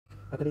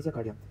Achalasia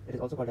Cardia. It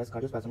is also called as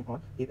cardiospasm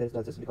or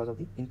peristalsis because of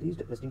the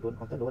increased resting tone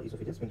of the lower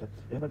esophageal sphincter.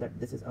 Remember that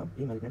this is a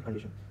pre-malignant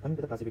condition. Coming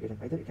to the classification,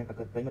 either it can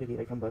occur primarily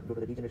right from birth due to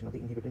the degeneration of the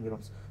inhibitory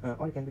neurons,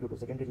 or it can be due to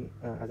secondary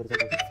as a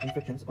result of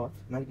infections or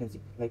malignancy.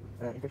 Like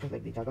infections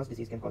like the Chagas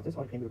disease can cause this,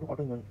 or it can be due to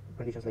autoimmune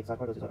conditions like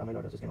sarcoidosis or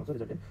amyloidosis can also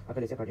result in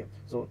Achalasia Cardia.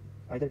 So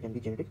either it can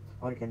be genetic,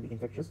 or it can be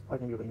infectious, or it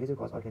can be due to invasive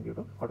cause, or it can be due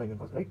to autoimmune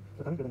cause. Right.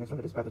 So coming to the next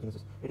one, that is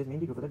pathogenesis. It is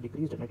mainly due to the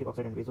decreased nitric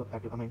oxide and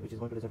vasoactive amine, which is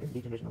going to result in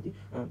degeneration of the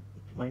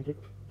mesenteric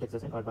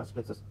plexus and or vas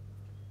plexus.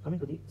 Coming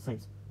to the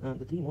signs,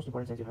 the three most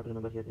important signs you have to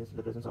remember here is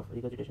the presence of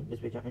regurgitation,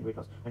 dysphagia, and weight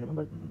loss. And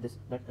remember this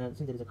that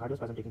since there is a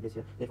cardiospasm taking place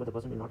here, therefore the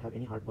person will not have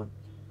any heartburn.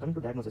 Coming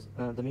to diagnosis,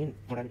 the main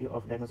modality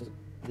of diagnosis of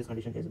this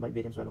condition is by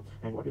barium swallow,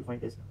 and what you'll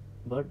find is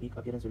bird beak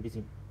appearance will be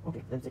seen.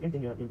 Okay, then second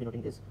thing you'll be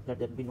noting is that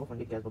there will be no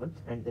fungal gas bubble,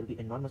 and there will be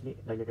enormously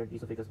dilated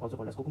esophagus, also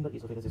called as cucumber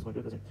esophagus, is going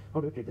to be present.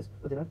 How do we treat this?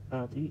 So there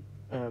are three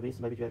ways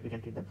by which we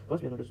can treat them.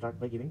 First, we are going to start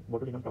by giving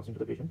botulinum toxin to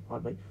the patient, or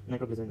by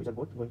nitroglycerin, which are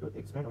both going to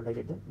expand or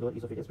dilate the lower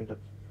esophageal sphincter.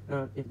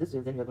 If this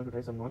fails, then we are going to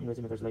try some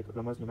non-invasive methods like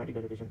Plummer's pneumatic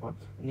dilatation or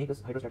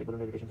Nagus hydrostatic balloon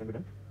dilatation can be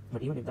done.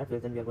 But even if that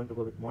fails, then we are going to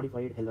go with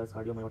modified Heller's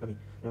cardiomyotomy.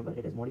 Remember,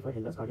 it is modified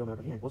Heller's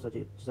cardiomyotomy, and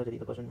post-surgery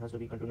the person has to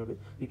be continued with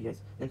PPIs.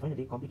 Then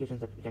finally,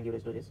 complications that can give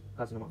rise to is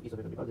carcinoma of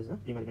esophagus, because this is a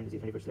pre-malignant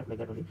disease, and if it's left like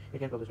that only, it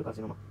can progress to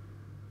carcinoma.